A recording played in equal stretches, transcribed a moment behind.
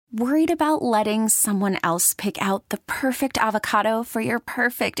Worried about letting someone else pick out the perfect avocado for your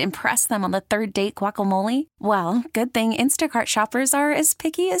perfect impress them on the third date guacamole? Well, good thing Instacart shoppers are as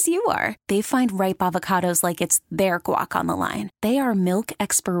picky as you are. They find ripe avocados like it's their guac on the line. They are milk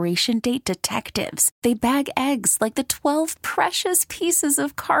expiration date detectives. They bag eggs like the 12 precious pieces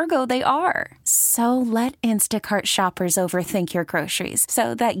of cargo they are. So let Instacart shoppers overthink your groceries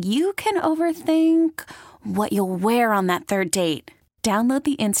so that you can overthink what you'll wear on that third date. Download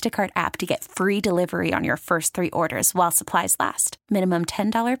the Instacart app to get free delivery on your first 3 orders while supplies last. Minimum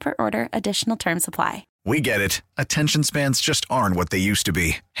 $10 per order. Additional terms apply. We get it. Attention spans just aren't what they used to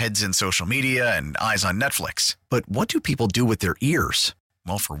be. Heads in social media and eyes on Netflix. But what do people do with their ears?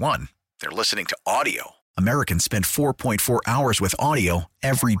 Well, for one, they're listening to audio. Americans spend 4.4 hours with audio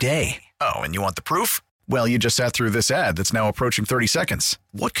every day. Oh, and you want the proof? Well, you just sat through this ad that's now approaching 30 seconds.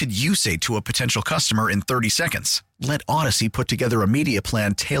 What could you say to a potential customer in 30 seconds? Let Odyssey put together a media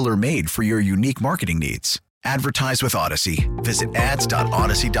plan tailor-made for your unique marketing needs. Advertise with Odyssey. Visit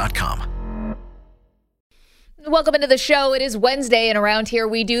ads.odyssey.com. Welcome into the show. It is Wednesday, and around here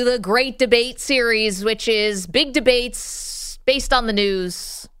we do the Great Debate Series, which is big debates based on the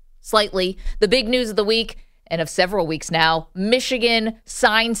news, slightly. The big news of the week and of several weeks now, Michigan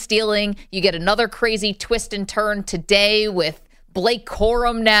sign stealing. You get another crazy twist and turn today with Blake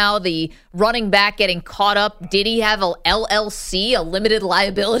Corum now, the running back, getting caught up. Did he have a LLC, a limited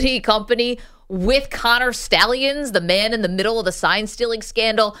liability company, with Connor Stallions, the man in the middle of the sign stealing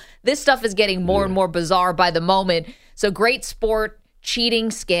scandal? This stuff is getting more and more bizarre by the moment. So great sport,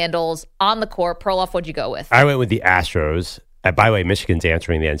 cheating scandals on the court. Perloff, what'd you go with? I went with the Astros. By the way, Michigan's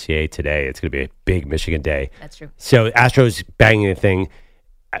answering the NCAA today. It's going to be a big Michigan day. That's true. So Astros banging the thing.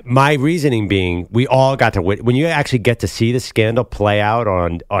 My reasoning being, we all got to when you actually get to see the scandal play out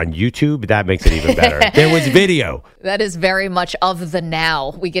on YouTube, that makes it even better. There was video. That is very much of the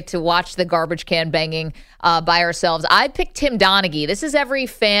now. We get to watch the garbage can banging by ourselves. I picked Tim Donaghy. This is every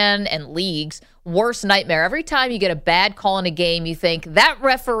fan and league's worst nightmare. Every time you get a bad call in a game, you think that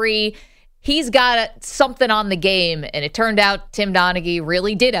referee, he's got something on the game. And it turned out Tim Donaghy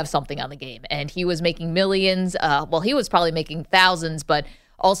really did have something on the game. And he was making millions. Well, he was probably making thousands, but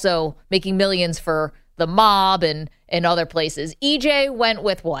also making millions for the mob and other places. EJ went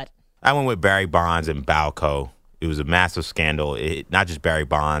with what? I went with Barry Bonds and Balco. It was a massive scandal. Not just Barry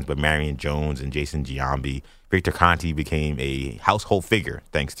Bonds, but Marion Jones and Jason Giambi. Victor Conti became a household figure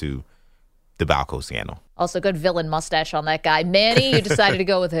thanks to the Balco scandal. Also, good villain mustache on that guy. Manny, you decided to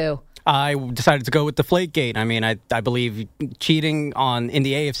go with who? I decided to go with Deflategate. I mean, I believe cheating in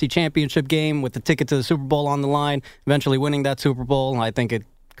the AFC Championship game with the ticket to the Super Bowl on the line, eventually winning that Super Bowl, I think it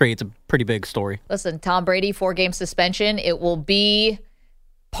creates a pretty big story. Listen, Tom Brady, 4-game suspension. It will be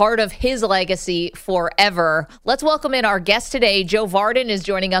part of his legacy forever. Let's welcome in our guest today. Joe Vardon is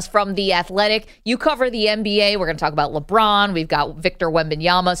joining us from The Athletic. You cover the NBA. We're going to talk about LeBron. We've got Victor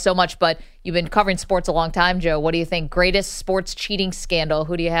Wembanyama, so much, but you've been covering sports a long time, Joe. What do you think? Greatest sports cheating scandal?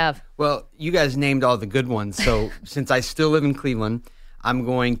 Who do you have? Well, you guys named all the good ones. So since I still live in Cleveland, I'm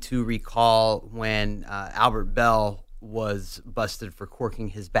going to recall when Albert Bell was busted for corking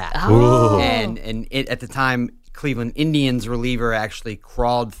his bat. Oh. And at the time, Cleveland Indians reliever actually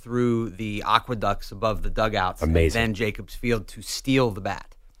crawled through the aqueducts above the dugouts at Van Jacobs Field to steal the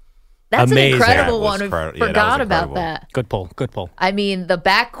bat. That's Amazing. an incredible one. That We forgot about incredible. that. Good pull. I mean, the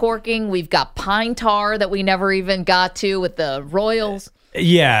back corking, we've got pine tar that we never even got to with the Royals.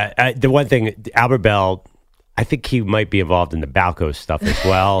 Yeah, the one thing, Albert Bell, I think he might be involved in the Balco stuff as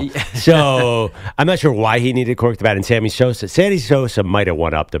well. So I'm not sure why he needed to cork the bat. And Sammy Sosa might have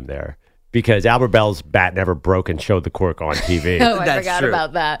one-upped him there because Albert Bell's bat never broke and showed the cork on TV. Oh, I That's forgot true.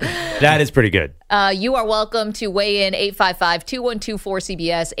 about that. That is pretty good. You are welcome to weigh in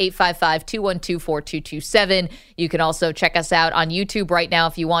 855-212-4CBS, 855-212-4227. You can also check us out on YouTube right now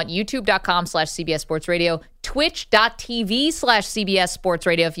if you want, youtube.com/CBS Sports Radio, twitch.tv/CBS Sports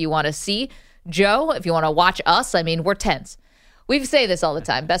Radio if you want to see Joe, if you want to watch us. I mean, we're tense. We say this all the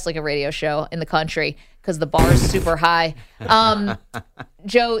time, best looking radio show in the country because the bar is super high.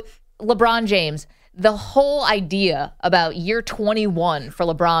 Joe, LeBron James, the whole idea about year 21 for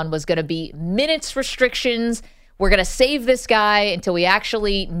LeBron was going to be minutes restrictions. We're going to save this guy until we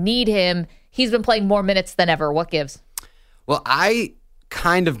actually need him. He's been playing more minutes than ever. What gives? Well, I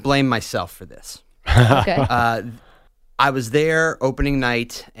kind of blame myself for this. Okay. I was there opening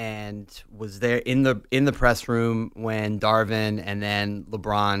night and was there in the press room when Darvin and then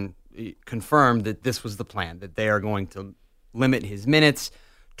LeBron confirmed that this was the plan, that they are going to limit his minutes.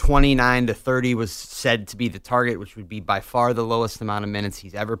 29 to 30 was said to be the target, which would be by far the lowest amount of minutes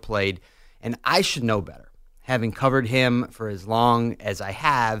he's ever played. And I should know better. having covered him for as long as I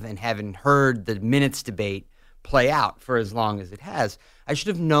have and having heard the minutes debate play out for as long as it has, I should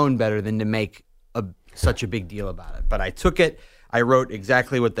have known better than to make such a big deal about it. But I took it. I wrote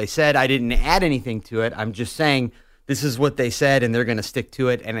exactly what they said. I didn't add anything to it. I'm just saying this is what they said, and they're going to stick to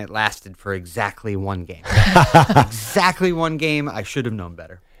it, and it lasted for exactly one game. Exactly one game. I should have known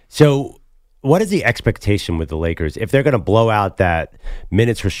better. So what is the expectation with the Lakers? If they're going to blow out that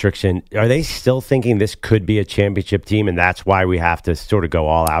minutes restriction, are they still thinking this could be a championship team, and that's why we have to sort of go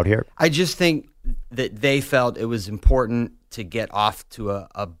all out here? I just think that they felt it was important to get off to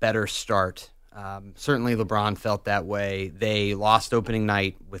a better start. Certainly LeBron felt that way. They lost opening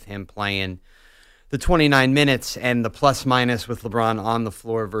night with him playing the 29 minutes, and the plus-minus with LeBron on the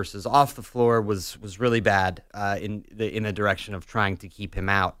floor versus off the floor was really bad in the direction of trying to keep him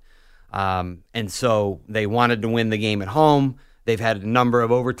out. And so they wanted to win the game at home. They've had a number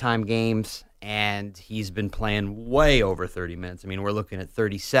of overtime games, and he's been playing way over 30 minutes. I mean, we're looking at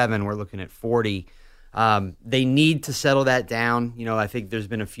 37. We're looking at 40. They need to settle that down. I think there's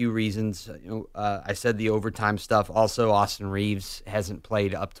been a few reasons. I said the overtime stuff. Also, Austin Reeves hasn't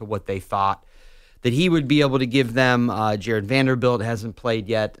played up to what they thought that he would be able to give them. Jared Vanderbilt hasn't played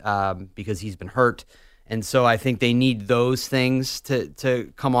yet because he's been hurt. And so I think they need those things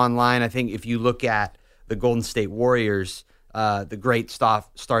to come online. I think if you look at the Golden State Warriors, the great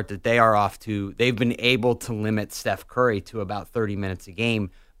start that they are off to, they've been able to limit Steph Curry to about 30 minutes a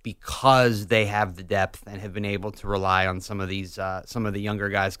game because they have the depth and have been able to rely on some of the younger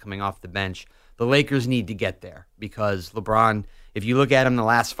guys coming off the bench. The Lakers need to get there because LeBron, if you look at him the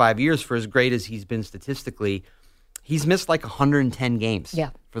last 5 years, for as great as he's been statistically, he's missed like 110 games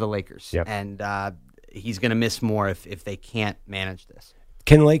for the Lakers. Yep. And he's going to miss more if they can't manage this.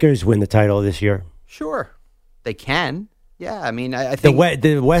 Can Lakers win the title this year? Sure, they can. Yeah, I mean, I think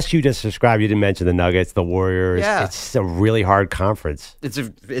the West you just described, you didn't mention the Nuggets, the Warriors. Yeah. It's a really hard conference. It's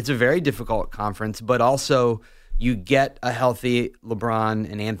a very difficult conference, but also you get a healthy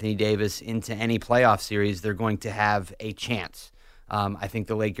LeBron and Anthony Davis into any playoff series, they're going to have a chance. I think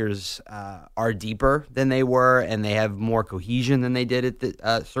the Lakers are deeper than they were, and they have more cohesion than they did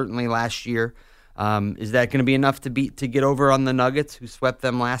certainly last year. Is that going to be enough to get over on the Nuggets, who swept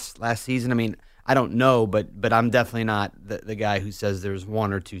them last season? I mean, I don't know, but I'm definitely not the guy who says there's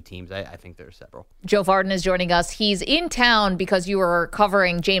one or two teams. I think there's several. Joe Vardon is joining us. He's in town because you were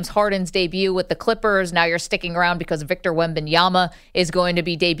covering James Harden's debut with the Clippers. Now you're sticking around because Victor Wembanyama is going to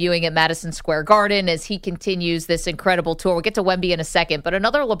be debuting at Madison Square Garden as he continues this incredible tour. We'll get to Wemby in a second, but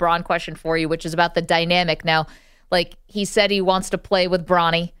another LeBron question for you, which is about the dynamic. Now, like he said, he wants to play with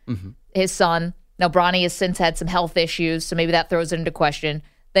Bronny, his son. Now, Bronny has since had some health issues, so maybe that throws it into question.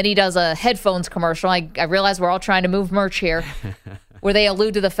 Then he does a headphones commercial. I realize we're all trying to move merch here, where they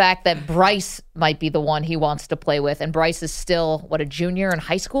allude to the fact that Bryce might be the one he wants to play with. And Bryce is still, a junior in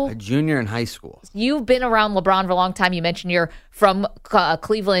high school? A junior in high school. You've been around LeBron for a long time. You mentioned you're from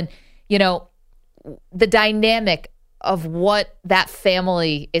Cleveland. The dynamic of what that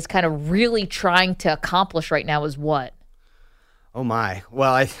family is kind of really trying to accomplish right now is what? Oh, my.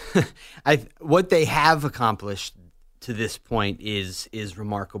 Well, what they have accomplished to this point is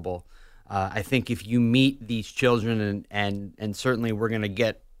remarkable. I think if you meet these children, and certainly we're going to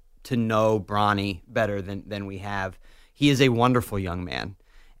get to know Bronny better than we have, he is a wonderful young man.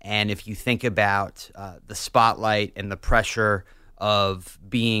 And if you think about the spotlight and the pressure of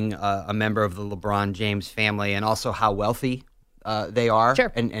being a member of the LeBron James family, and also how wealthy they are,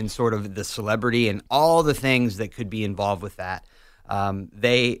 sure, and sort of the celebrity and all the things that could be involved with that,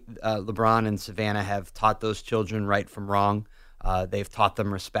 LeBron and Savannah have taught those children right from wrong. They've taught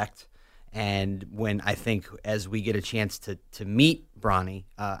them respect. And when I think as we get a chance to meet Bronny,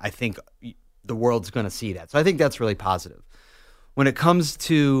 I think the world's going to see that. So I think that's really positive. When it comes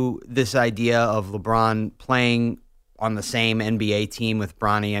to this idea of LeBron playing on the same NBA team with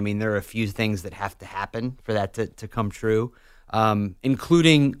Bronny, I mean, there are a few things that have to happen for that to come true,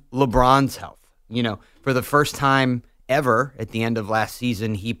 including LeBron's health. For the first time ever at the end of last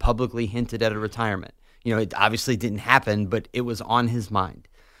season, he publicly hinted at a retirement. It obviously didn't happen, but it was on his mind.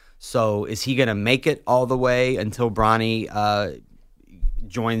 So is he going to make it all the way until Bronny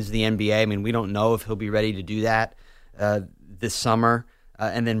joins the NBA? I mean, we don't know if he'll be ready to do that this summer.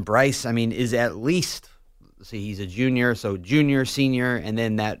 And then Bryce, I mean, is at least, he's a junior, so junior, senior, and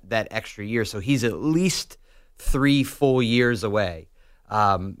then that extra year. So he's at least 3 full years away.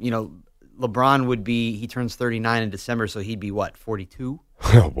 LeBron he turns 39 in December, so he'd be 42?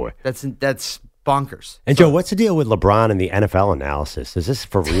 Oh, boy. That's bonkers. And Joe, what's the deal with LeBron and the NFL analysis? Is this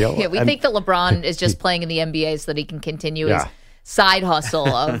for real? Yeah, we think that LeBron is just playing in the NBA so that he can continue his side hustle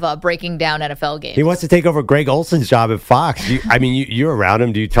of breaking down NFL games. He wants to take over Greg Olson's job at Fox. You're around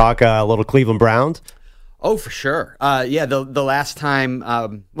him. Do you talk a little Cleveland Browns? Oh, for sure. The last time,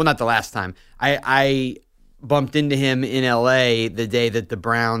 not the last time, I bumped into him in L.A. the day that the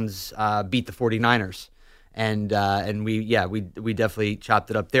Browns beat the 49ers. And we definitely chopped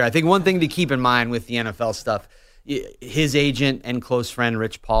it up there. I think one thing to keep in mind with the NFL stuff, his agent and close friend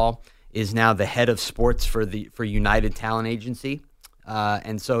Rich Paul is now the head of sports for United Talent Agency,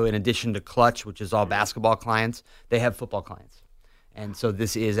 and so in addition to Clutch, which is all basketball clients, they have football clients, and so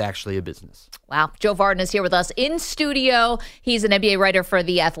this is actually a business. Wow, Joe Vardon is here with us in studio. He's an NBA writer for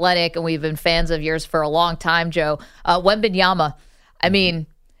The Athletic, and we've been fans of yours for a long time, Joe. Wembanyama, I mean,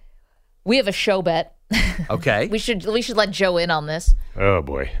 we have a show bet. Okay. We should let Joe in on this. Oh,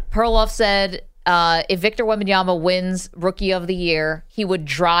 boy. Perloff said if Victor Wembanyama wins Rookie of the Year, he would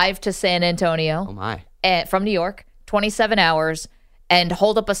drive to San Antonio from New York, 27 hours, and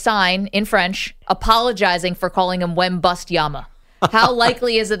hold up a sign in French apologizing for calling him Wembust-Yama. How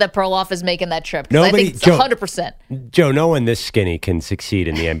likely is it that Perloff is making that trip? I think it's 100%. Joe, no one this skinny can succeed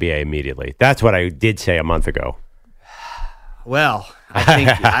in the NBA immediately. That's what I did say a month ago. Well, I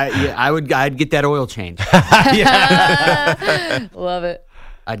think I'd get that oil change. Love it.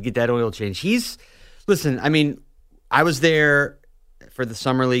 I'd get that oil change. Listen, I mean, I was there for the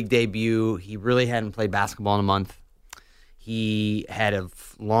Summer League debut. He really hadn't played basketball in a month. He had a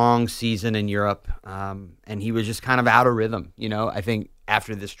long season in Europe, and he was just kind of out of rhythm. I think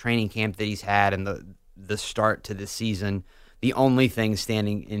after this training camp that he's had and the start to this season, the only thing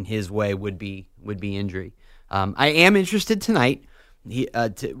standing in his way would be injury. I am interested tonight. He's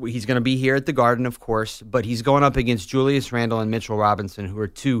going to be here at the Garden, of course, but he's going up against Julius Randle and Mitchell Robinson, who are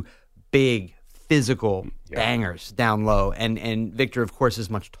two big, physical bangers down low. And Victor, of course, is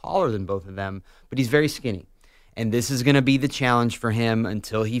much taller than both of them, but he's very skinny. And this is going to be the challenge for him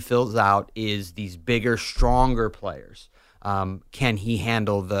until he fills out is these bigger, stronger players. Can he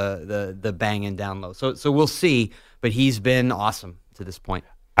handle the banging down low? So we'll see, but he's been awesome to this point.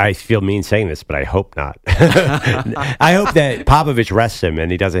 I feel mean saying this, but I hope not. I hope that Popovich rests him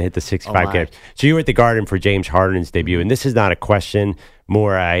and he doesn't hit the 65 games. So you were at the Garden for James Harden's debut, and this is not a question.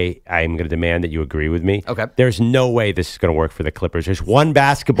 More, I'm going to demand that you agree with me. Okay. There's no way this is going to work for the Clippers. There's one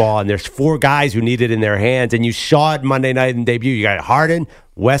basketball, and there's four guys who need it in their hands, and you saw it Monday night in debut. You got Harden,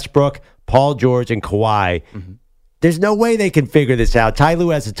 Westbrook, Paul George, and Kawhi. Mm-hmm. There's no way they can figure this out. Ty Lue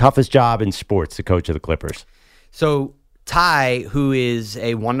has the toughest job in sports, the coach of the Clippers. So Ty, who is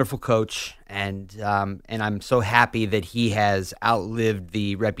a wonderful coach, and I'm so happy that he has outlived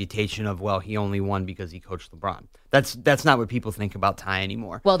the reputation of, well, he only won because he coached LeBron. That's not what people think about Ty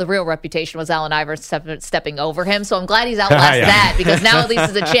anymore. Well, the real reputation was Allen Iverson stepping over him, so I'm glad he's outlasted that, because now at least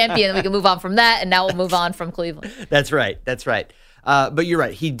he's a champion, and we can move on from that, and now we'll move on from Cleveland. That's right. But you're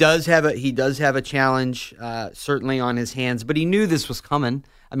right. He does have a challenge certainly on his hands, but he knew this was coming.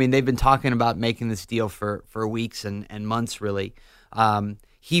 I mean, they've been talking about making this deal for weeks and months, really.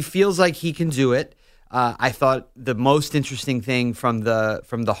 He feels like he can do it. I thought the most interesting thing from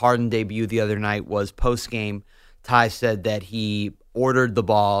the Harden debut the other night was post-game, Ty said that he ordered the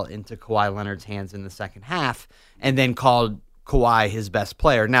ball into Kawhi Leonard's hands in the second half and then called Kawhi his best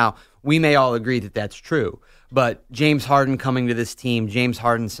player. Now, we may all agree that that's true, but James Harden coming to this team, James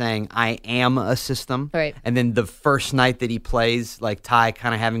Harden saying, I am a system. Right. And then the first night that he plays, like Ty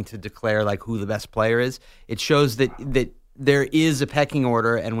kind of having to declare like who the best player is, it shows that there is a pecking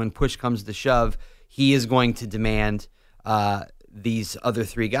order, and when push comes to shove, he is going to demand these other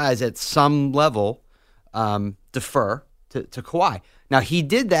three guys at some level defer to Kawhi. Now, he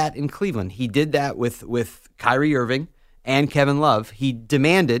did that in Cleveland. He did that with Kyrie Irving and Kevin Love. He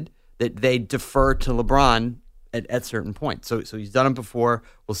demanded that they defer to LeBron at certain points. So he's done it before.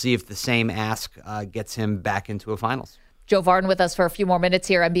 We'll see if the same ask gets him back into a finals. Joe Vardon with us for a few more minutes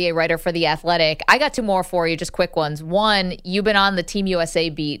here, NBA writer for The Athletic. I got two more for you, just quick ones. One, you've been on the Team USA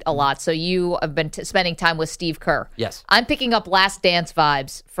beat a lot, so you have been spending time with Steve Kerr. Yes. I'm picking up Last Dance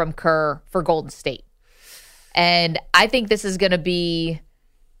vibes from Kerr for Golden State. And I think this is going to be,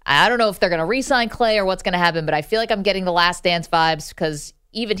 I don't know if they're going to re-sign Clay or what's going to happen, but I feel like I'm getting the Last Dance vibes because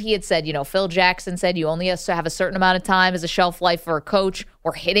even he had said, Phil Jackson said you only have to have a certain amount of time as a shelf life for a coach.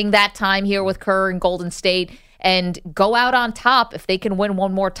 We're hitting that time here with Kerr and Golden State, and go out on top if they can win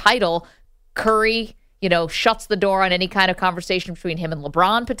one more title. Curry, shuts the door on any kind of conversation between him and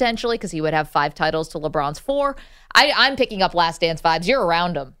LeBron potentially, because he would have 5 titles to LeBron's 4. I'm picking up Last Dance vibes. You're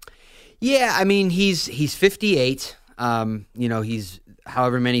around him. Yeah, I mean, he's 58. He's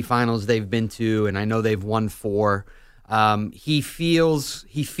however many finals they've been to, and I know they've won 4. He feels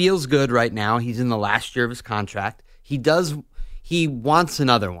good right now. He's in the last year of his contract. He does he wants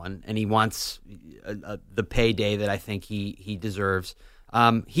another one, and he wants the payday that I think he deserves.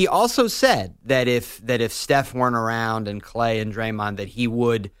 He also said that if Steph weren't around and Clay and Draymond, that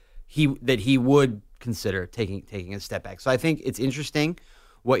he would consider taking a step back. So I think it's interesting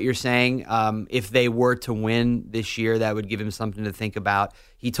what you're saying. If they were to win this year, that would give him something to think about.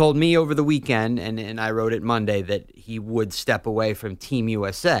 He told me over the weekend, and I wrote it Monday, that he would step away from Team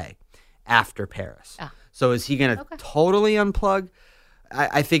USA after Paris. So is he going to totally unplug?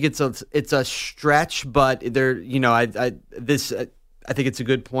 I think it's a stretch, but there, I think it's a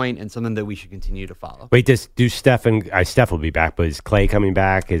good point and something that we should continue to follow. Wait, do Steph Steph will be back, but is Clay coming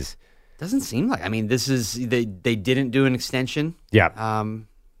back? Doesn't seem like. I mean, they didn't do an extension. Yeah.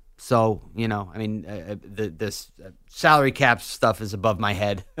 So this salary cap stuff is above my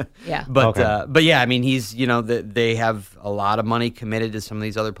head. Yeah. But yeah, I mean, he's they have a lot of money committed to some of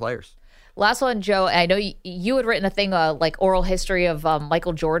these other players. Last one, Joe. I know you had written a thing like oral history of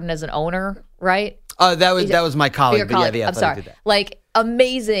Michael Jordan as an owner, right? That was my colleague. But yeah, the I'm sorry. did that. Like,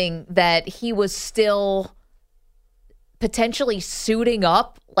 amazing that he was still potentially suiting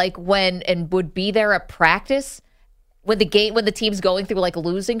up, like and would be there at practice when the team's going through like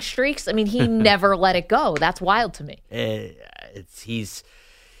losing streaks. I mean, he never let it go. That's wild to me. I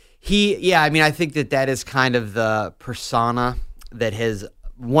mean, I think that is kind of the persona that has.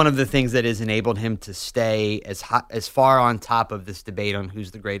 One of the things that has enabled him to stay as far on top of this debate on who's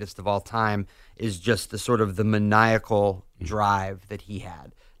the greatest of all time is just the sort of the maniacal drive that he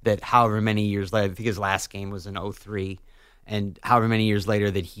had. That however many years later, I think his last game was in 2003, and however many years later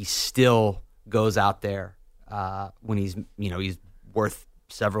that he still goes out there when he's worth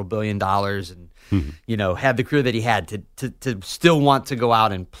several $1 billion and had the career that he had to still want to go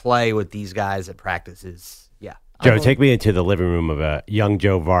out and play with these guys at practices. Joe, take me into the living room of a young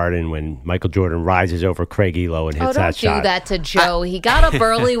Joe Vardon when Michael Jordan rises over Craig Elo and hits that shot. Don't do that to Joe. He got up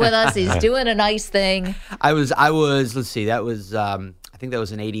early with us. He's doing a nice thing. I was. Let's see. That was. I think that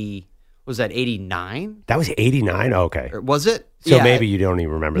was an 80. Was that 89? That was 89. Oh, okay. Or was it? So yeah, maybe you don't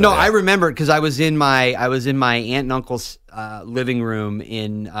even remember. No, that. I remember it because I was in my aunt and uncle's living room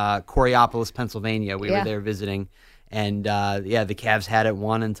in Coriopolis, Pennsylvania. We were there visiting, and the Cavs had it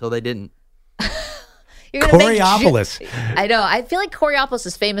won until they didn't. Coriopolis. I know. I feel like Coriopolis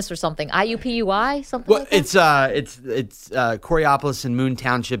is famous for something. IUPUI, something like that? It's Coriopolis in Moon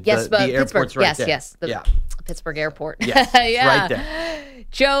Township. Yes, the airport's right there. Yes, Pittsburgh Airport. Yes, yeah. right there.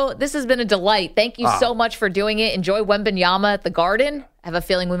 Joe, this has been a delight. Thank you so much for doing it. Enjoy Wembanyama at the Garden. I have a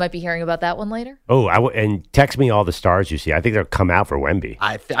feeling we might be hearing about that one later. Oh, and text me all the stars you see. I think they'll come out for Wemby.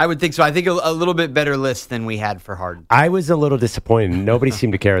 I would think so. I think a little bit better list than we had for Harden. I was a little disappointed. Nobody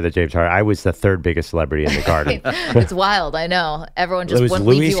seemed to care that James Harden. I was the third biggest celebrity in the Garden. It's wild. I know. Everyone just wouldn't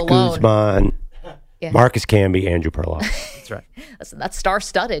Luis leave you alone. Guzman, Marcus Camby, Andrew Perloff. That's right. Listen, that's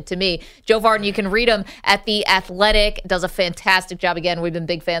star-studded to me. Joe Vardon, you can read him at The Athletic. Does a fantastic job. Again, we've been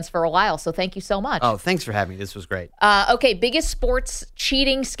big fans for a while, so thank you so much. Oh, thanks for having me. This was great. Okay, biggest sports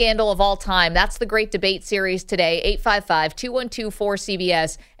cheating scandal of all time. That's the great debate series today,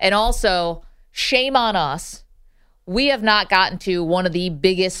 855-212-4CBS. And also, shame on us. We have not gotten to one of the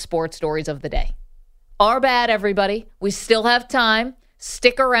biggest sports stories of the day. Our bad, everybody. We still have time.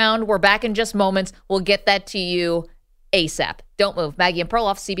 Stick around. We're back in just moments. We'll get that to you ASAP. Don't move. Maggie and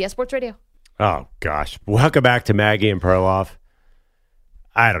Perloff, CBS Sports Radio. Oh, gosh. Welcome back to Maggie and Perloff.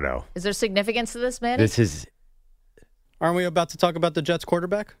 I don't know. Is there significance to this, man? Aren't we about to talk about the Jets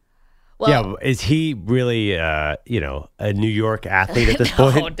quarterback? Well, yeah, is he really, a New York athlete at this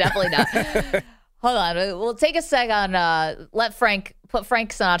point? No, definitely not. Hold on. We'll take a sec on put Frank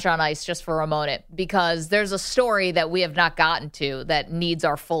Sinatra on ice just for a moment, because there's a story that we have not gotten to that needs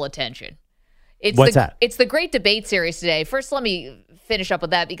our full attention. What's that? It's the Great Debate Series today. First, let me finish up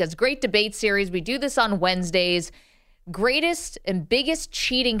with that, because Great Debate Series, we do this on Wednesdays. Greatest and biggest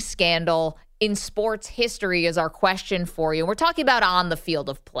cheating scandal in sports history is our question for you. And we're talking about on the field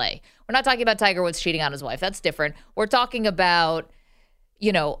of play. We're not talking about Tiger Woods cheating on his wife. That's different. We're talking about,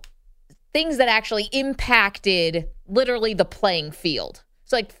 things that actually impacted literally the playing field.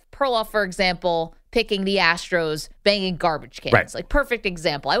 So like Perloff, for example, picking the Astros, banging garbage cans. Right. Like, perfect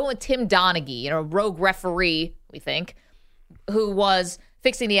example. I went with Tim Donaghy, a rogue referee, we think, who was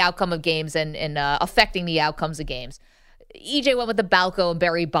fixing the outcome of games and affecting the outcomes of games. EJ went with the Balco and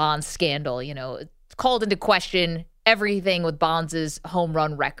Barry Bonds scandal, called into question everything with Bonds' home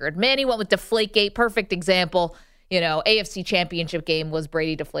run record. Manny went with Deflategate, perfect example. AFC Championship game was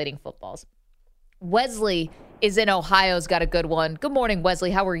Brady deflating footballs. Wesley is in Ohio, has got a good one. Good morning,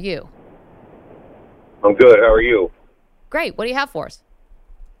 Wesley. How are you? I'm good. How are you? Great. What do you have for us?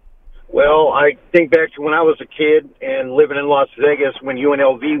 Well, I think back to when I was a kid and living in Las Vegas when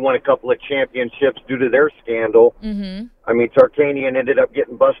UNLV won a couple of championships due to their scandal. Mm-hmm. I mean, Tarkanian ended up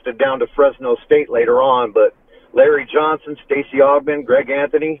getting busted down to Fresno State later on, but Larry Johnson, Stacey Augmon, Greg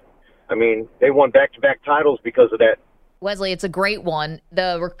Anthony, I mean, they won back-to-back titles because of that. Wesley, it's a great one.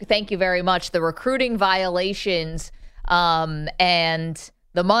 Thank you very much. The recruiting violations and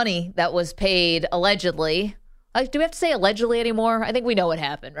the money that was paid allegedly. Do we have to say allegedly anymore? I think we know what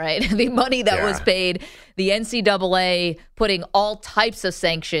happened, right? The money that was paid, the NCAA putting all types of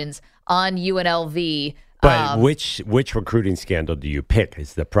sanctions on UNLV. But which recruiting scandal do you pick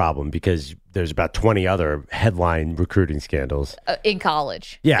is the problem, because there's about 20 other headline recruiting scandals. In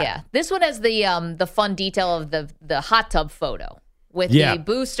college. Yeah. This one has the fun detail of the hot tub photo with the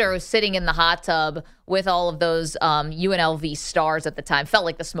booster sitting in the hot tub with all of those UNLV stars at the time. Felt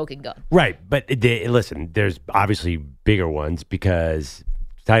like the smoking gun. Right. But listen, there's obviously bigger ones because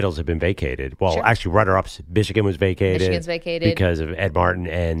titles have been vacated. Well, actually, runner-ups, Michigan was vacated. Michigan's vacated. Because of Ed Martin,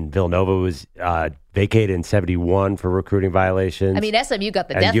 and Villanova was vacated in 71 for recruiting violations. I mean, SMU got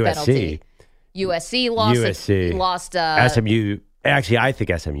the death penalty. USC lost. SMU. Actually, I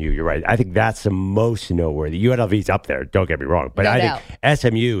think SMU, you're right. I think that's the most noteworthy. UNLV's up there, don't get me wrong. But I think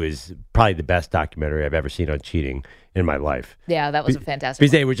SMU is probably the best documentary I've ever seen on cheating in my life. Yeah, that was a fantastic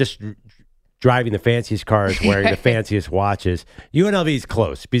Because one. they were just driving the fanciest cars, wearing the fanciest watches. UNLV's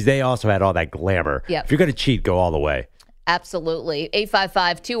close because they also had all that glamour. Yep. If you're going to cheat, go all the way. Absolutely.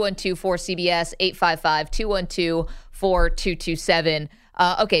 855-212-4CBS, 855-212-4227.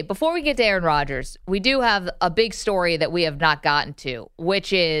 Okay, before we get to Aaron Rodgers, we do have a big story that we have not gotten to,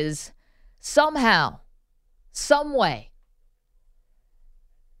 which is somehow, some way,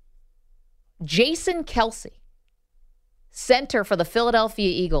 Jason Kelce, center for the Philadelphia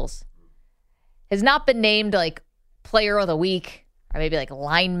Eagles, has not been named like player of the week or maybe like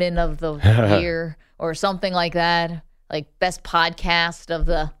lineman of the year or something like that, like best podcast of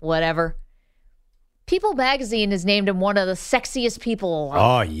the whatever. People Magazine has named him one of the sexiest people alive.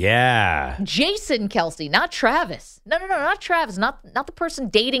 Oh, yeah. Jason Kelce, not Travis. No, not Travis. Not the person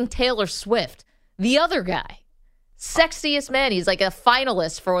dating Taylor Swift. The other guy. Sexiest man. He's like a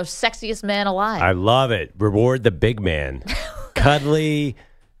finalist for sexiest man alive. I love it. Reward the big man. Cuddly.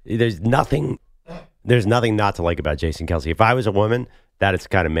 There's nothing not to like about Jason Kelce. If I was a woman, that is the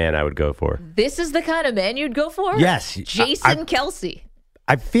kind of man I would go for. This is the kind of man you'd go for? Yes. Jason Kelce.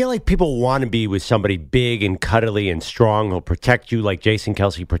 I feel like people want to be with somebody big and cuddly and strong who'll protect you like Jason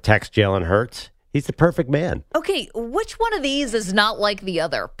Kelce protects Jalen Hurts. He's the perfect man. Okay, which one of these is not like the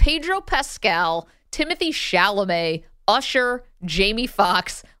other? Pedro Pascal, Timothy Chalamet, Usher, Jamie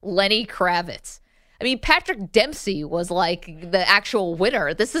Foxx, Lenny Kravitz. I mean, Patrick Dempsey was like the actual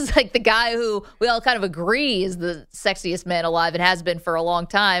winner. This is like the guy who we all kind of agree is the sexiest man alive and has been for a long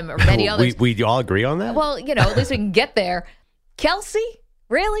time, or many others. We all agree on that? Well, at least we can get there. Kelce?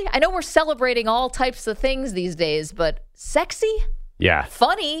 Really? I know we're celebrating all types of things these days, but sexy? Yeah.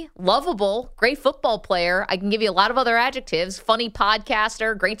 Funny, lovable, great football player. I can give you a lot of other adjectives. Funny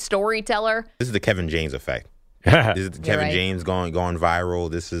podcaster, great storyteller. This is the Kevin James effect. This is Kevin James going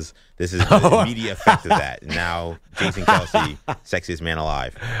viral. This is the immediate effect of that. Now, Jason Kelce, sexiest man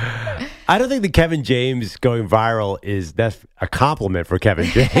alive. I don't think the Kevin James going viral that's a compliment for Kevin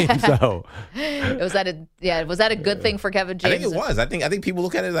James. So, was that a good thing for Kevin James? I think it was. I think people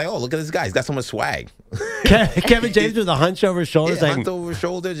look at it like, oh, look at this guy. He's got so much swag. Kevin James with a hunch over his shoulders, hunched over his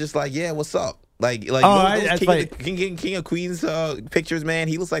shoulder, just like, yeah, what's up? Like King of Queens pictures, man.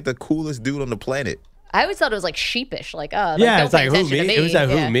 He looks like the coolest dude on the planet. I always thought it was like sheepish, like, oh, yeah, don't pay it's like, attention who, me? to me. It was like,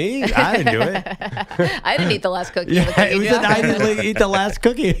 yeah. who, me? I didn't do it. I didn't eat the last cookie. Yeah, it was I didn't eat the last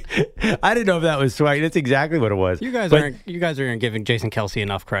cookie. I didn't know if that was swag. That's exactly what it was. You guys aren't giving Jason Kelce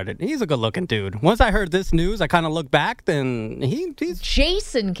enough credit. He's a good-looking dude. Once I heard this news, I kind of looked back, then he's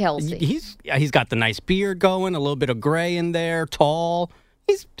Jason Kelce. He's got the nice beard going, a little bit of gray in there, tall.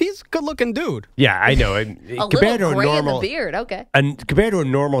 He's a good-looking dude. Yeah, I know. A little gray in the beard, okay. And compared to a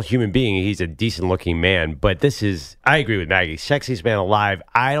normal human being, he's a decent-looking man. But I agree with Maggie, sexiest man alive.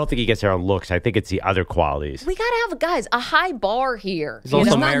 I don't think he gets there on looks. I think it's the other qualities. We got to have, guys, a high bar here. He's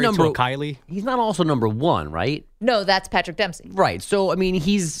also married to a Kylie. He's not also number one, right? No, that's Patrick Dempsey. Right. So, I mean,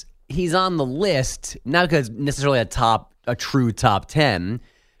 he's on the list, not because necessarily a true top 10,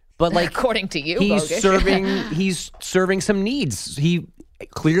 but like according to you, he's serving some needs.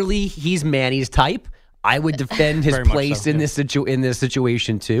 Clearly, he's Manny's type. I would defend his place in this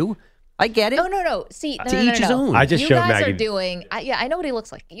situation too. I get it. No. See, to each his own. I just you showed guys Maggie. are doing. I know what he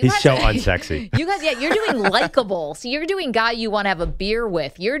looks like. He's so unsexy. You guys, you're doing likable. So you're doing guy you want to have a beer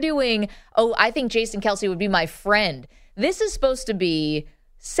with. You're doing. Oh, I think Jason Kelce would be my friend. This is supposed to be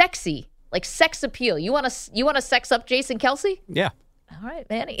sexy, like sex appeal. You want to sex up Jason Kelce? Yeah. All right,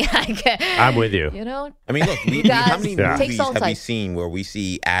 Manny. I'm with you. You know, I mean, look, how many movies have we seen where we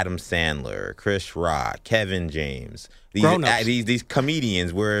see Adam Sandler, Chris Rock, Kevin James, these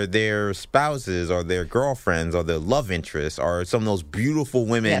comedians where their spouses or their girlfriends or their love interests are some of those beautiful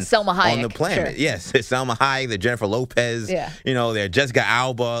women Selma Hayek, on the planet? sure. Yes, Selma Hayek, the Jennifer Lopez, they're Jessica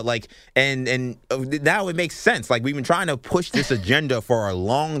Alba, and now it makes sense. Like, we've been trying to push this agenda for a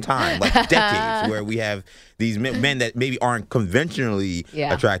long time, like decades, where we have these men that maybe aren't conventionally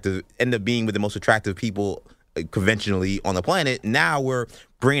attractive end up being with the most attractive people conventionally on the planet. Now we're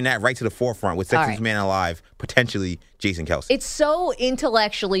bringing that right to the forefront with Sexiest Man Alive, potentially Jason Kelce. It's so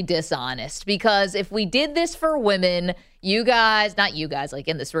intellectually dishonest because if we did this for women, you guys, not you guys like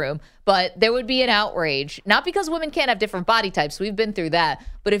in this room, but there would be an outrage. Not because women can't have different body types. We've been through that.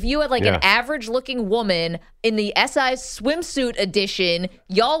 But if you had an average looking woman in the SI swimsuit edition,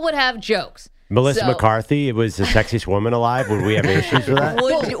 y'all would have jokes. Melissa McCarthy, it was the sexiest woman alive. Would we have issues with that?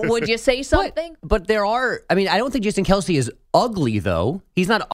 Would you say something? But there are, I don't think Jason Kelce is ugly, though. He's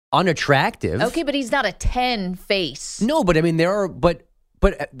not unattractive. Okay, but he's not a 10 face. No, but there are,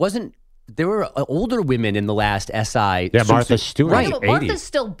 there were older women in the last SI. Yeah, Martha Stewart. Right. Yeah, but Martha's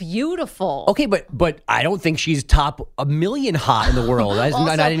still beautiful. Okay, but I don't think she's top 1 million hot in the world.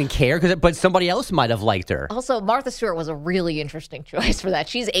 I didn't care, but somebody else might have liked her. Also, Martha Stewart was a really interesting choice for that.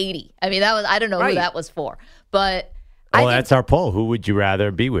 She's 80. I mean, I don't know who that was for. But that's our poll. Who would you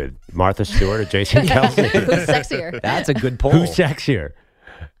rather be with, Martha Stewart or Jason Kelce? Who's sexier? That's a good poll. Who's sexier?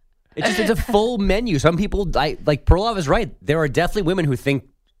 It's a full menu. Some people, like Perloff is right. There are definitely women who think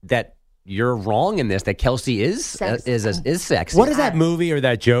that you're wrong in this, that Kelce is sexy. What is that movie or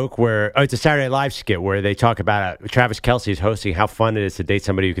that joke where, it's a Saturday Night Live skit where they talk about Travis Kelce is hosting how fun it is to date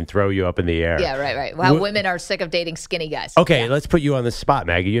somebody who can throw you up in the air. Yeah, right. How women are sick of dating skinny guys. Okay, let's put you on the spot,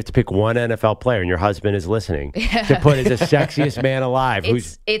 Maggie. You have to pick one NFL player, and your husband is listening, to put as the sexiest man alive.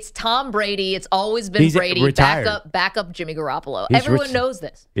 It's Tom Brady. It's always been Brady. Retired. Back up Jimmy Garoppolo. Everyone knows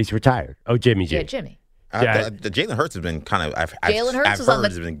this. He's retired. Oh, Jimmy G. Yeah, Jimmy. The Jalen Hurts has been kind of. Jalen Hurts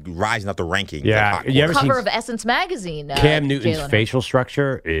has been rising up the rankings. Yeah, you ever cover of Essence magazine. Cam Newton's facial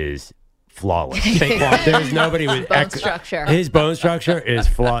structure is flawless. There's nobody with bone structure. His bone structure is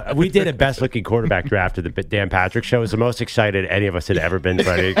flawless. We did a best looking quarterback draft at the Dan Patrick Show. It was the most excited any of us had ever been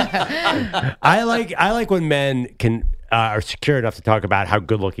for anything. I like when men are secure enough to talk about how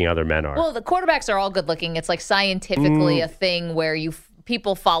good looking other men are. Well, the quarterbacks are all good looking. It's like scientifically a thing where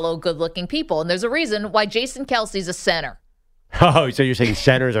people follow good-looking people, and there's a reason why Jason Kelce's a center. Oh, so you're saying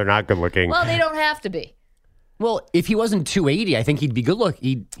centers are not good-looking? Well, they don't have to be. Well, if he wasn't 280, I think he'd be good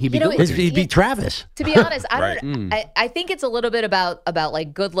looking. He'd be good looking. He'd be Travis. To be honest, I think it's a little bit about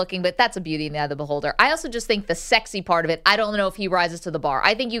like good looking, but that's a beauty in the eye of the beholder. I also just think the sexy part of it, I don't know if he rises to the bar.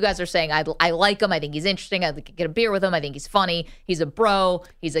 I think you guys are saying I like him. I think he's interesting. I could get a beer with him. I think he's funny. He's a bro.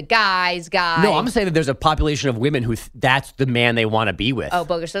 He's a guy's guy. No, I'm saying that there's a population of women who that's the man they want to be with. Oh,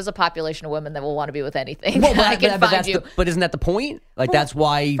 bogus. There's a population of women that will want to be with anything. Well, but isn't that the point? That's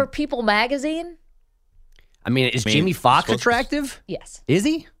why. For People magazine? Is Jamie Foxx attractive? Yes. Is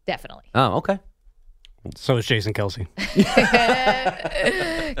he? Definitely. Oh, okay. So is Jason Kelce.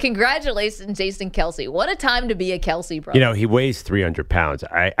 Congratulations, Jason Kelce. What a time to be a Kelce brother. He weighs 300 pounds.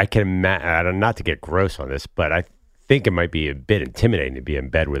 I can imagine, not to get gross on this, but I think it might be a bit intimidating to be in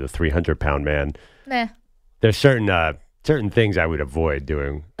bed with a 300-pound man. Nah. There's certain things I would avoid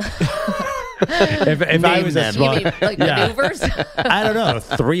doing. If I was a small, you mean like maneuvers? I don't know,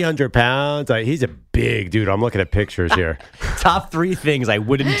 300 pounds. He's a big dude. I'm looking at pictures here. Top 3 things I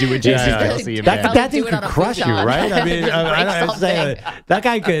wouldn't do with Jason Kelce. That thing could crush you, right? I'm saying that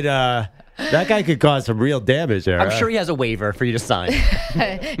guy could cause some real damage there. I'm sure he has a waiver for you to sign.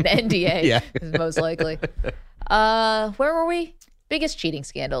 An NDA, yeah, most likely. Where were we? Biggest cheating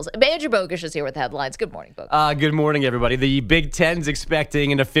scandals. Andrew Bogish is here with the headlines. Good morning, Bogish. Good morning, everybody. The Big Ten's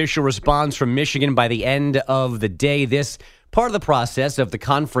expecting an official response from Michigan by the end of the day. This part of the process of the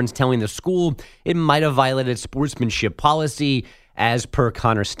conference telling the school it might have violated sportsmanship policy. As per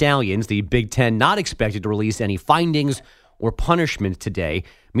Connor Stallions, the Big Ten not expected to release any findings or punishment today.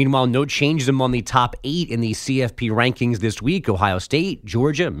 Meanwhile, no changes among the top 8 in the CFP rankings this week. Ohio State,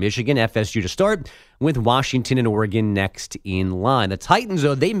 Georgia, Michigan, FSU to start, with Washington and Oregon next in line. The Titans,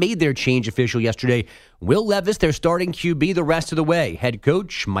 though, they made their change official yesterday. Will Levis, their starting QB, the rest of the way. Head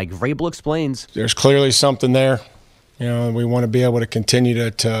coach Mike Vrabel explains. There's clearly something there. We want to be able to continue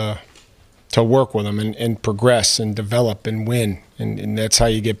to work with them and progress and develop and win, and that's how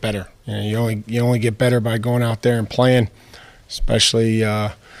you get better. You only get better by going out there and playing, especially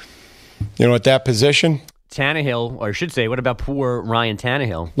at that position. Tannehill, or I should say, what about poor Ryan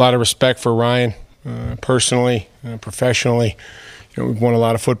Tannehill? A lot of respect for Ryan, personally, professionally. We've won a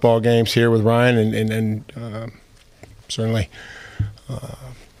lot of football games here with Ryan, and certainly,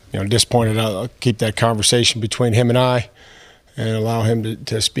 disappointed. I'll keep that conversation between him and I, and allow him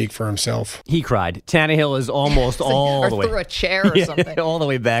to speak for himself. He cried. Tannehill is almost all the way. Or through a chair or something. All the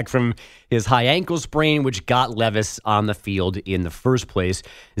way back from his high ankle sprain, which got Levis on the field in the first place.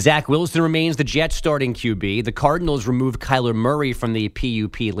 Zach Wilson remains the Jets starting QB. The Cardinals removed Kyler Murray from the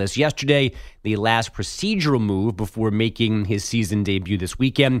PUP list yesterday, the last procedural move before making his season debut this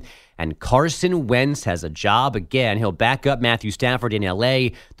weekend. And Carson Wentz has a job again. He'll back up Matthew Stafford in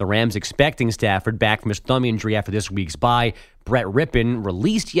L.A. The Rams expecting Stafford back from his thumb injury after this week's bye. Brett Rippon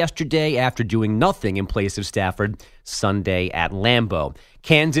released yesterday after doing nothing in place of Stafford Sunday at Lambeau.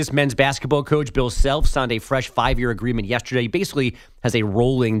 Kansas men's basketball coach Bill Self signed a fresh 5-year agreement yesterday. He basically has a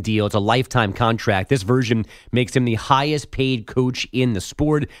rolling deal. It's a lifetime contract. This version makes him the highest paid coach in the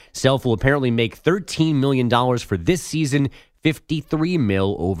sport. Self will apparently make $13 million for this season, $53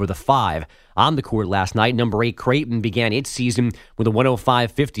 million over the 5. On the court last night, number 8 Creighton began its season with a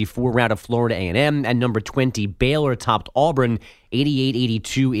 105-54 rout of Florida A&M, and number 20 Baylor topped Auburn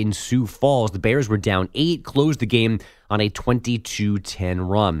 88-82 in Sioux Falls. The Bears were down 8, closed the game on a 22-10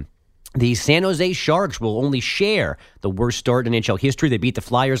 run. The San Jose Sharks will only share the worst start in NHL history. They beat the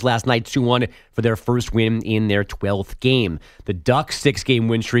Flyers last night 2-1 for their first win in their 12th game. The Ducks' 6-game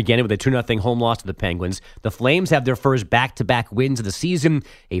win streak ended with a 2-0 home loss to the Penguins. The Flames have their first back-to-back wins of the season,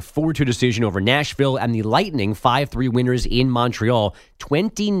 a 4-2 decision over Nashville, and the Lightning 5-3 winners in Montreal.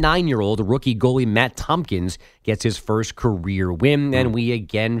 29-year-old rookie goalie Matt Tompkins gets his first career win, and we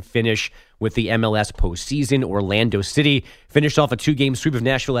again finish with the MLS postseason. Orlando City finished off a 2-game sweep of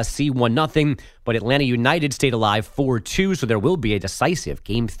Nashville SC 1-0, but Atlanta United stayed alive 4-2, so there will be a decisive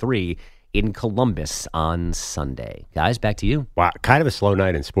Game 3 in Columbus on Sunday. Guys, back to you. Wow, kind of a slow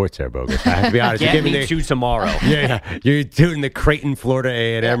night in sports there, Bogus. I have to be honest. Get me to tomorrow. Yeah, you're doing the Creighton, Florida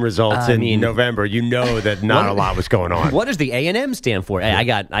A&M results in November. You know that not a lot was going on. What does the A&M stand for? Hey, I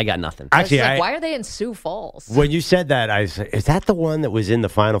got nothing. Actually, why are they in Sioux Falls? When you said that, I said, is that the one that was in the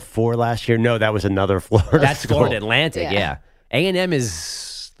Final Four last year? No, that was another Florida. That's school. Florida Atlantic, yeah. A&M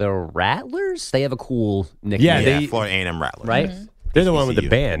is the Rattlers? They have a cool nickname. Yeah, Florida A&M Rattlers. Right? Mm-hmm. They're the one with the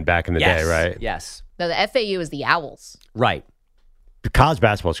band back in the day, right? Yes. No, the FAU is the Owls. Right. College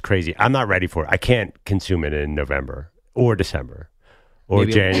basketball is crazy. I'm not ready for it. I can't consume it in November or December or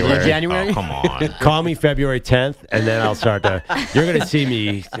Maybe January. January? Oh, come on. Call me February 10th, and then I'll start to. You're going to see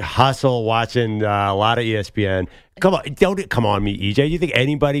me hustle watching a lot of ESPN. Come on, don't come on me, EJ. You think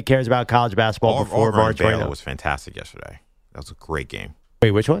anybody cares about college basketball before Auburn March? Baylor was fantastic yesterday. That was a great game.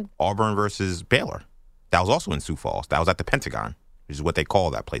 Wait, which one? Auburn versus Baylor. That was also in Sioux Falls. That was at the Pentagon, which is what they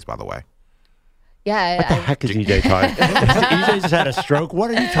call that place, by the way. Yeah. What the heck is EJ talking? EJ just had a stroke. What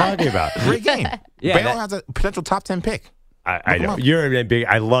are you talking about? Great game. Baylor has a potential top 10 pick. I know you're an NBA.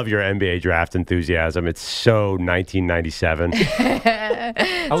 I love your NBA draft enthusiasm. It's so 1997.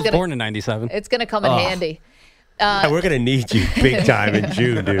 I was born in 97. It's going to come in handy. We're gonna need you big time in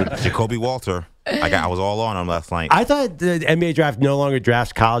June, dude. Jacoby Walter. I was all on him last night. I thought the NBA draft no longer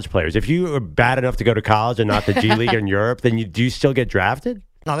drafts college players. If you are bad enough to go to college and not the G League in Europe, then do you still get drafted?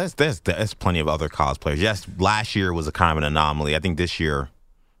 No, there's plenty of other college players. Yes, last year was a kind of an anomaly. I think this year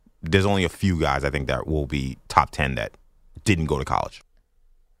there's only a few guys I think that will be top 10 that didn't go to college.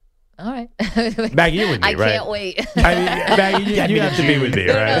 All right. Maggie, you're with me, I right? can't wait. I mean, Maggie, you have to be with me,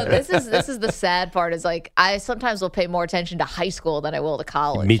 right? No, this is the sad part. Is like I sometimes will pay more attention to high school than I will to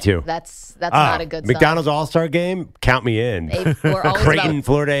college. Me too. That's not a good sign. McDonald's All-Star Game, count me in. We're always Creighton,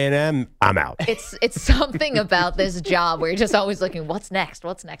 Florida A&M, I'm out. It's something about this job where you're just always looking, what's next?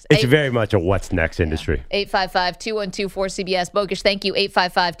 What's next? It's very much a what's next industry. 855-212-4CBS. Bogus, thank you.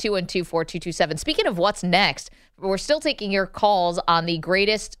 855-212-4227. Speaking of what's next, we're still taking your calls on the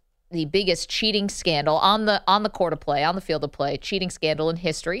biggest cheating scandal on the court of play, on the field of play, cheating scandal in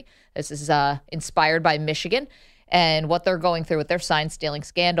history. This is inspired by Michigan and what they're going through with their sign stealing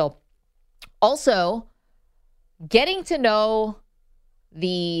scandal. Also, getting to know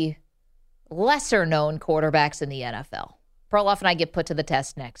the lesser known quarterbacks in the NFL. Perloff and I get put to the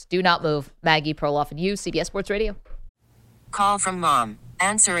test next. Do not move. Maggie, Perloff, and you, CBS Sports Radio. Call from mom.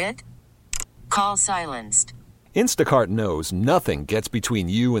 Answer it. Call silenced. Instacart knows nothing gets between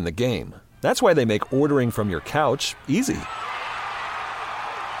you and the game. That's why they make ordering from your couch easy.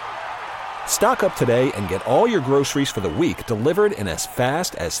 Stock up today and get all your groceries for the week delivered in as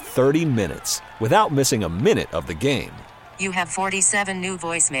fast as 30 minutes without missing a minute of the game. You have 47 new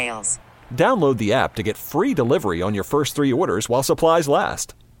voicemails. Download the app to get free delivery on your first 3 orders while supplies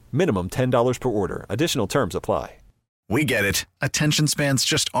last. Minimum $10 per order. Additional terms apply. We get it. Attention spans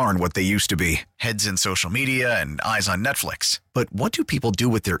just aren't what they used to be. Heads in social media and eyes on Netflix. But what do people do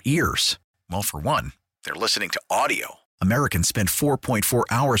with their ears? Well, for one, they're listening to audio. Americans spend 4.4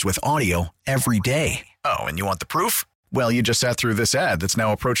 hours with audio every day. Oh, and you want the proof? Well, you just sat through this ad that's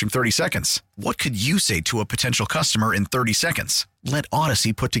now approaching 30 seconds. What could you say to a potential customer in 30 seconds? Let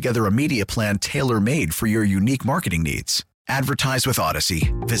Odyssey put together a media plan tailor-made for your unique marketing needs. Advertise with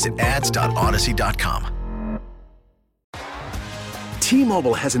Odyssey. Visit ads.odyssey.com.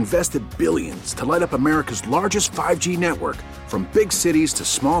 T-Mobile has invested billions to light up America's largest 5G network, from big cities to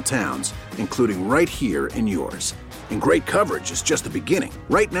small towns, including right here in yours. And great coverage is just the beginning.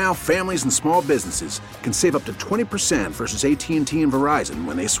 Right now, families and small businesses can save up to 20% versus AT&T and Verizon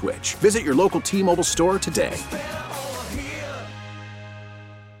when they switch. Visit your local T-Mobile store today.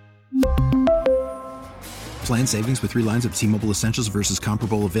 Plan savings with 3 lines of T-Mobile Essentials versus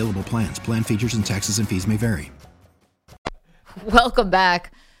comparable available plans. Plan features and taxes and fees may vary. Welcome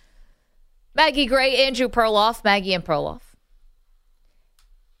back. Maggie Gray, Andrew Perloff, Maggie and Perloff.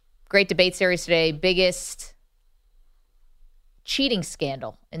 Great debate series today. Biggest cheating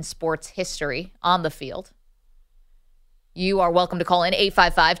scandal in sports history on the field. You are welcome to call in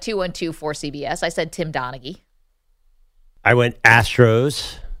 855-212-4CBS. I said Tim Donaghy. I went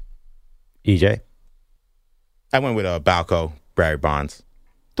Astros. EJ? I went with Balco, Barry Bonds.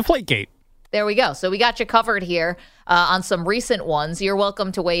 Deflategate. There we go. So we got you covered here on some recent ones. You're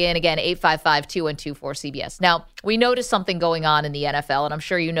welcome to weigh in again, 855-212-4CBS. Now, we noticed something going on in the NFL, and I'm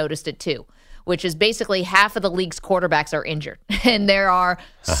sure you noticed it too, which is basically half of the league's quarterbacks are injured. And there are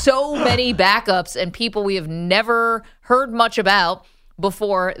so many backups and people we have never heard much about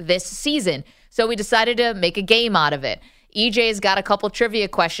before this season. So we decided to make a game out of it. EJ's got a couple trivia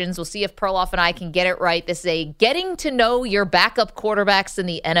questions. We'll see if Perloff and I can get it right. This is a getting to know your backup quarterbacks in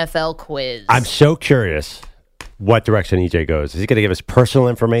the NFL quiz. I'm so curious what direction EJ goes. Is he going to give us personal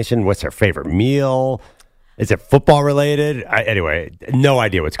information? What's their favorite meal? Is it football related? Anyway, no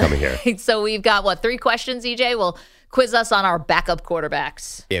idea what's coming here. So we've got, 3 questions, EJ? Will quiz us on our backup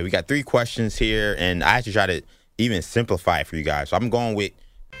quarterbacks. Yeah, we got 3 questions here, and I actually try to even simplify it for you guys. So I'm going with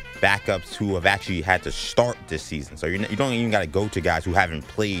backups who have actually had to start this season. So you don't even got to go to guys who haven't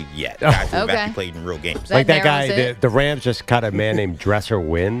played yet. Guys who have actually played in real games. Like that guy, the Rams just cut a man named Dresser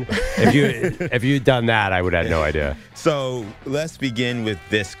Wynn. If you'd done that, I would have no idea. So let's begin with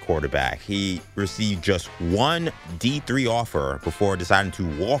this quarterback. He received just one D3 offer before deciding to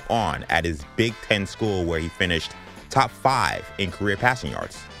walk on at his Big Ten school, where he finished top 5 in career passing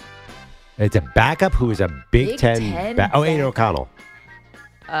yards. It's a backup who is a Big Ten Aiden O'Connell.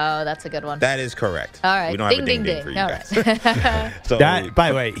 Oh, that's a good one. That is correct. All right. We don't have a ding for you guys. So that, by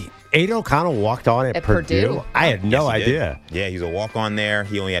the way, Aiden O'Connell walked on at Purdue. I had no idea. Yeah, he's a walk-on there.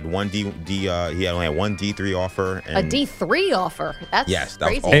 He only had one D3 offer. And a D3 offer? That's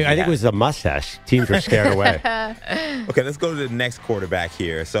crazy. I think it was the mustache. Teams were scared away. Okay, let's go to the next quarterback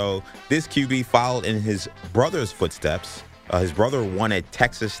here. So this QB followed in his brother's footsteps. His brother won a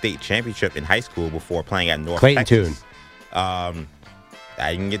Texas State championship in high school before playing at North Clayton Texas. Toon.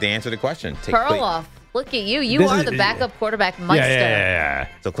 I didn't get to answer the question. Perloff, look at you. You are the backup quarterback meister. Yeah.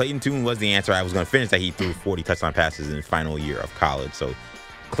 So Clayton Toon was the answer. I was going to finish that. He threw 40 touchdown passes in his final year of college. So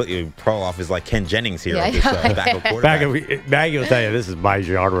Perloff is like Ken Jennings here. This, backup quarterback. Maggie will tell you, this is my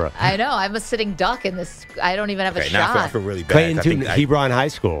genre. I know. I'm a sitting duck in this. I don't even have a shot. Now I feel really bad. Clayton Toon, Hebron High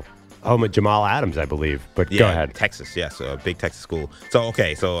School. Home of Jamal Adams, I believe. But go ahead. Texas, yes, a big Texas school. So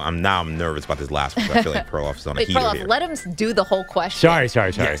I'm nervous about this last one. I feel like Perloff is on a heater Perloff, here. let him do the whole question. Sorry.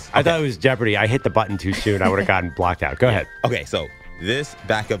 Yes, I thought it was Jeopardy. I hit the button too soon. I would have gotten blocked out. Go ahead. Okay, so this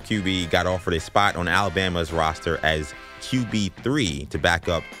backup QB got offered a spot on Alabama's roster as QB3 to back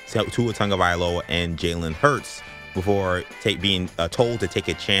up Tua Tagovailoa and Jalen Hurts before being told to take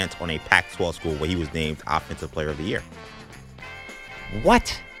a chance on a Pac-12 school where he was named Offensive Player of the Year.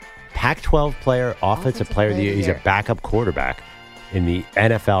 What? Pac-12 player, offensive player of the year. He's a backup quarterback in the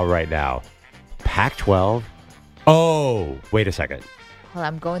NFL right now. Pac-12? Oh, wait a second. Well,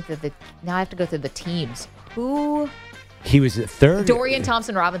 I'm going through now I have to go through the teams. Who? He was the third. Dorian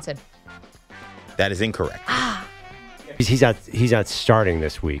Thompson-Robinson. That is incorrect. He's not starting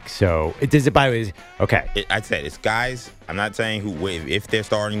this week. So it does it by the way. Okay. I'd say it's guys. I'm not saying if they're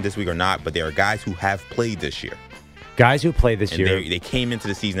starting this week or not, but there are guys who have played this year. Guys who played this year. They came into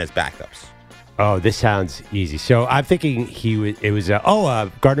the season as backups. Oh, this sounds easy. So I'm thinking it was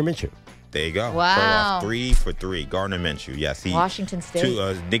Gardner Minshew. There you go. Wow. 3 for 3. Gardner Minshew. Yes. Washington State.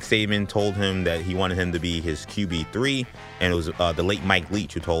 Nick Saban told him that he wanted him to be his QB3, and it was the late Mike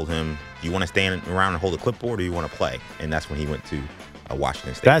Leach who told him, do you want to stand around and hold a clipboard or do you want to play? And that's when he went to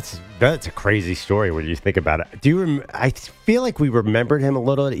Washington State. That's a crazy story when you think about it. I feel like we remembered him a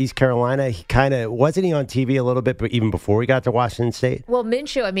little at East Carolina. He kind of wasn't he on TV a little bit, but even before he got to Washington State. Well,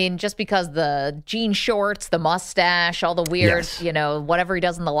 Minshew, I mean, just because the jean shorts, the mustache, all the weird, whatever he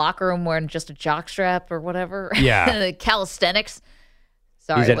does in the locker room, wearing just a jockstrap or whatever. Yeah, the calisthenics.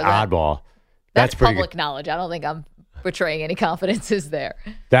 Sorry, he's an oddball. That's public knowledge. I don't think I'm betraying any confidences there.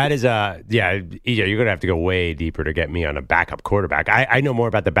 That is EJ, you're going to have to go way deeper to get me on a backup quarterback. I know more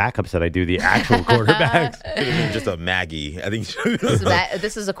about the backups than I do the actual quarterbacks. Just a Maggie. I think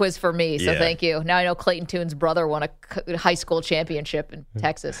this is a quiz for me, so thank you. Now I know Clayton Tune's brother won a high school championship in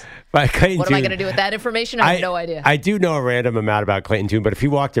Texas. What am I going to do with that information? I have no idea. I do know a random amount about Clayton Tune, but if he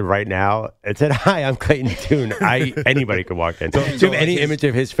walked in right now and said, "Hi, I'm Clayton Tune," anybody could walk in. Do you have any image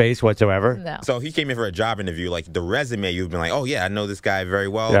of his face whatsoever? No. So he came in for a job interview. Like the resume, you've been like, "Oh yeah, I know this guy very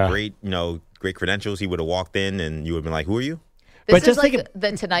well. Yeah. Great credentials." He would have walked in, and you would have been like, "Who are you?" This is like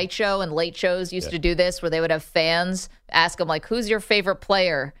the Tonight Show and late shows used to do this, where they would have fans ask them, like, "Who's your favorite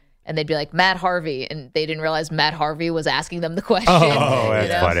player?" And they'd be like, Matt Harvey. And they didn't realize Matt Harvey was asking them the question. Oh,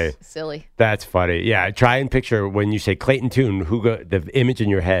 that's funny. Silly. That's funny. Yeah, try and picture when you say Clayton Tune, the image in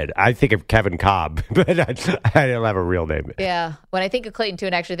your head. I think of Kevin Cobb, but I don't have a real name. Yeah. When I think of Clayton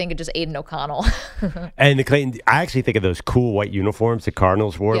Tune, I actually think of just Aiden O'Connell. And I actually think of those cool white uniforms the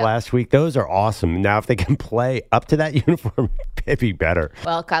Cardinals wore last week. Those are awesome. Now, if they can play up to that uniform, it'd be better.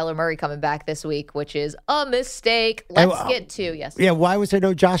 Well, Kyler Murray coming back this week, which is a mistake. Let's get to, yes. Yeah, why was there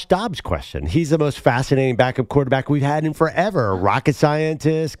no Josh Dobbs question? He's the most fascinating backup quarterback we've had in forever. A rocket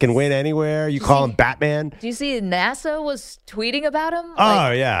scientist, can win anywhere. You call him Batman. Do you see NASA was tweeting about him?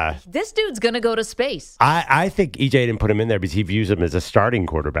 Yeah. This dude's going to go to space. I think EJ didn't put him in there because he views him as a starting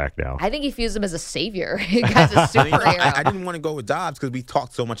quarterback now. I think he views him as a savior. The guy's a superhero. I didn't want to go with Dobbs because we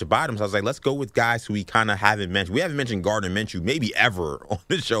talked so much about him. So I was like, let's go with guys who we kind of haven't mentioned. We haven't mentioned Gardner Minshew maybe ever on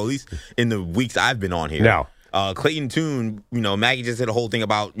this show, at least in the weeks I've been on here. No. Clayton Tune, Maggie just said a whole thing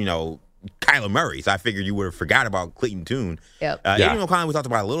about, Kyler Murray. So I figured you would have forgot about Clayton Tune. Yep. Aiden O'Connell, we talked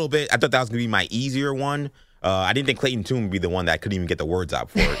about a little bit. I thought that was going to be my easier one. I didn't think Clayton Tune would be the one that couldn't even get the words out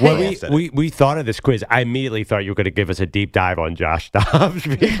for it. Well, we thought of this quiz. I immediately thought you were going to give us a deep dive on Josh Dobbs.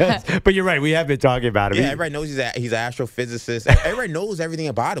 But you're right. We have been talking about him. Yeah, everybody knows he's an astrophysicist. Everybody knows everything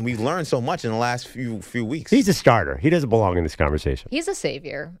about him. We've learned so much in the last few weeks. He's a starter. He doesn't belong in this conversation. He's a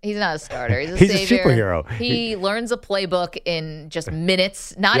savior. He's not a starter. He's a savior. A superhero. He learns a playbook in just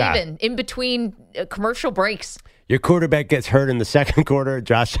minutes, not even in between commercial breaks. Your quarterback gets hurt in the second quarter.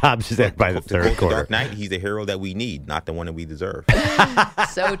 Josh Dobbs is there by the third quarter. Dark Knight, he's the hero that we need, not the one that we deserve.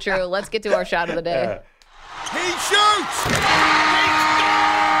 So true. Let's get to our shot of the day. He shoots! He scores!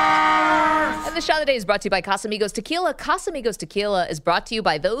 And the shot of the day is brought to you by Casamigos Tequila. Casamigos Tequila is brought to you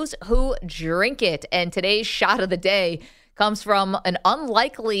by those who drink it. And today's shot of the day comes from an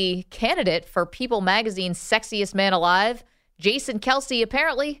unlikely candidate for People Magazine's Sexiest Man Alive, Jason Kelce,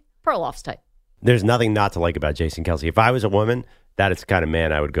 apparently Perloff's type. There's nothing not to like about Jason Kelce. If I was a woman, that is the kind of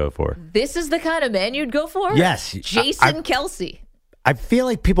man I would go for. This is the kind of man you'd go for? Yes. Jason Kelce. I feel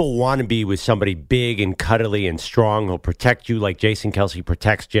like people want to be with somebody big and cuddly and strong who'll protect you like Jason Kelce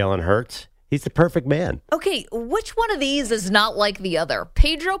protects Jalen Hurts. He's the perfect man. Okay, which one of these is not like the other?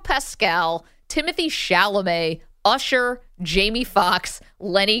 Pedro Pascal, Timothy Chalamet, Usher, Jamie Foxx,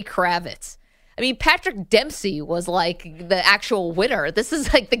 Lenny Kravitz. I mean, Patrick Dempsey was like the actual winner. This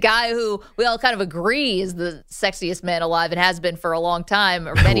is like the guy who we all kind of agree is the sexiest man alive and has been for a long time,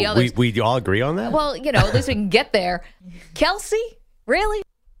 or many others. We all agree on that? Well, at least we can get there. Kelce? Really?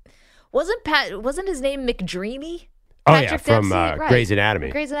 Wasn't his name McDreamy? Patrick from Dempsey? Grey's Anatomy.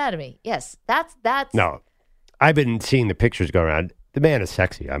 Grey's Anatomy. Yes, that's. No, I've been seeing the pictures go around. The man is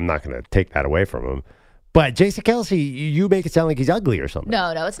sexy. I'm not going to take that away from him. But Jason Kelce, you make it sound like he's ugly or something.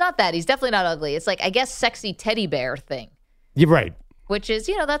 No, it's not that. He's definitely not ugly. It's like, I guess, sexy teddy bear thing. You're right. Which is,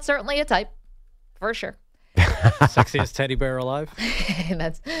 that's certainly a type, for sure. Sexiest teddy bear alive?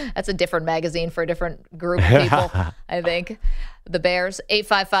 That's a different magazine for a different group of people, I think. The Bears,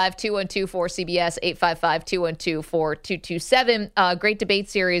 855-212-4CBS, 855-212-4227. Great debate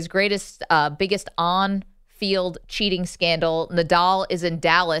series, biggest on-field cheating scandal. Nadal is in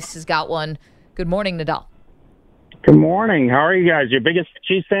Dallas, has got one. Good morning, Nadal. Good morning. How are you guys? Your biggest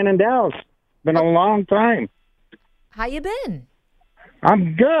Chiefs fan in Dallas. Been a long time. How you been?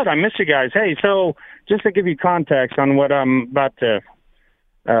 I'm good. I miss you guys. Hey, so just to give you context on what I'm about to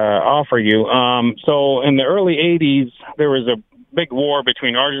offer you. So in the early 80s, there was a big war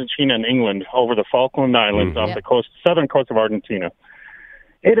between Argentina and England over the Falkland Islands off the southern coast of Argentina.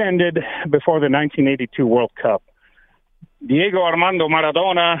 It ended before the 1982 World Cup. Diego Armando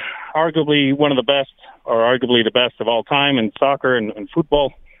Maradona, arguably one of the best, or arguably the best of all time in soccer and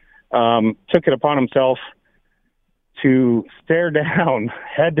football, took it upon himself to stare down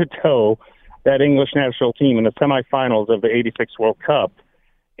head to toe that English national team in the semifinals of the '86 World Cup.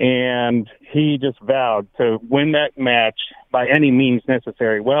 And he just vowed to win that match by any means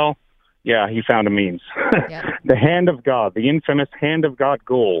necessary. Well, yeah, he found a means. Yeah. The hand of God, the infamous hand of God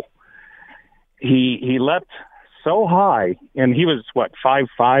goal. He leapt so high, and he was, 5'5",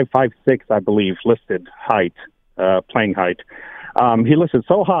 5'6", I believe, listed height, playing height. He listed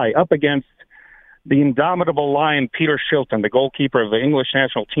so high up against the indomitable lion Peter Shilton, the goalkeeper of the English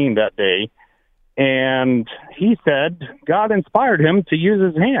national team that day. And he said God inspired him to use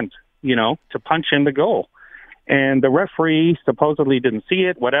his hand, to punch in the goal. And the referee supposedly didn't see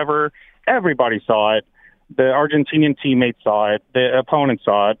it, whatever. Everybody saw it. The Argentinian teammates saw it. The opponent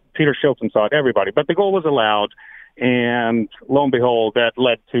saw it. Peter Shilton saw it. Everybody. But the goal was allowed. And lo and behold, that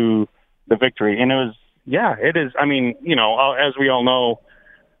led to the victory. And it is. I mean, as we all know,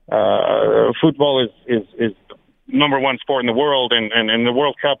 football is the number one sport in the world. And in the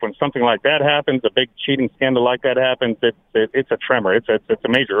World Cup, when something like that happens, a big cheating scandal like that happens, it's a tremor. It's a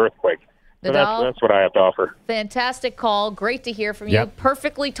major earthquake. So that's what I have to offer. Fantastic call. Great to hear from you. Yep.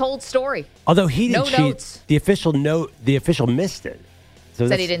 Perfectly told story. Although he didn't cheat, notes. the official missed it. So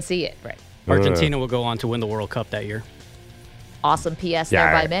said he didn't see it. Right. Argentina will go on to win the World Cup that year. Awesome PS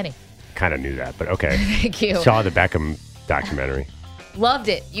there by many. Kind of knew that, but okay. Thank you. Saw the Beckham documentary. Loved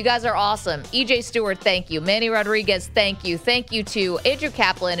it. You guys are awesome. EJ Stewart, thank you. Manny Rodriguez, thank you. Thank you to Andrew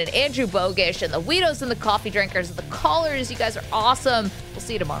Kaplan and Andrew Bogish and the Weedos and the Coffee Drinkers and the callers. You guys are awesome. We'll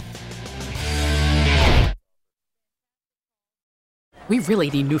see you tomorrow. We really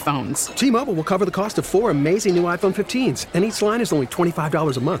need new phones. T-Mobile will cover the cost of 4 amazing new iPhone 15s, and each line is only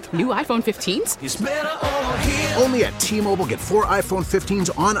 $25 a month. New iPhone 15s? It's better over here. Only at T-Mobile, get 4 iPhone 15s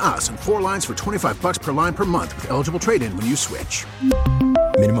on us and 4 lines for $25 per line per month with eligible trade-in when you switch.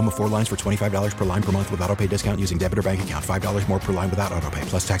 Minimum of 4 lines for $25 per line per month with autopay discount using debit or bank account. $5 more per line without autopay,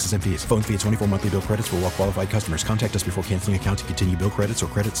 plus taxes and fees. Phone fee at 24 monthly bill credits for well-qualified customers. Contact us before canceling account to continue bill credits or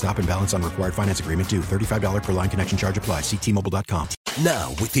credit stop and balance on required finance agreement due. $35 per line connection charge applies. See T-Mobile.com. Now,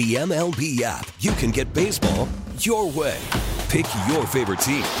 with the MLB app, you can get baseball your way. Pick your favorite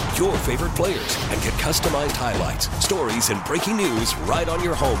team, your favorite players, and get customized highlights, stories, and breaking news right on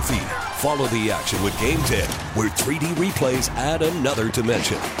your home feed. Follow the action with Game 10, where 3D replays add another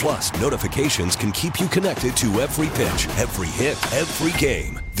dimension. Plus, notifications can keep you connected to every pitch, every hit, every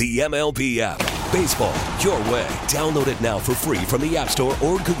game. The MLB app. Baseball your way. Download it now for free from the App Store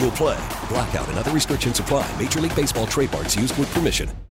or Google Play. Blackout and other restrictions apply. Major League Baseball trademarks used with permission.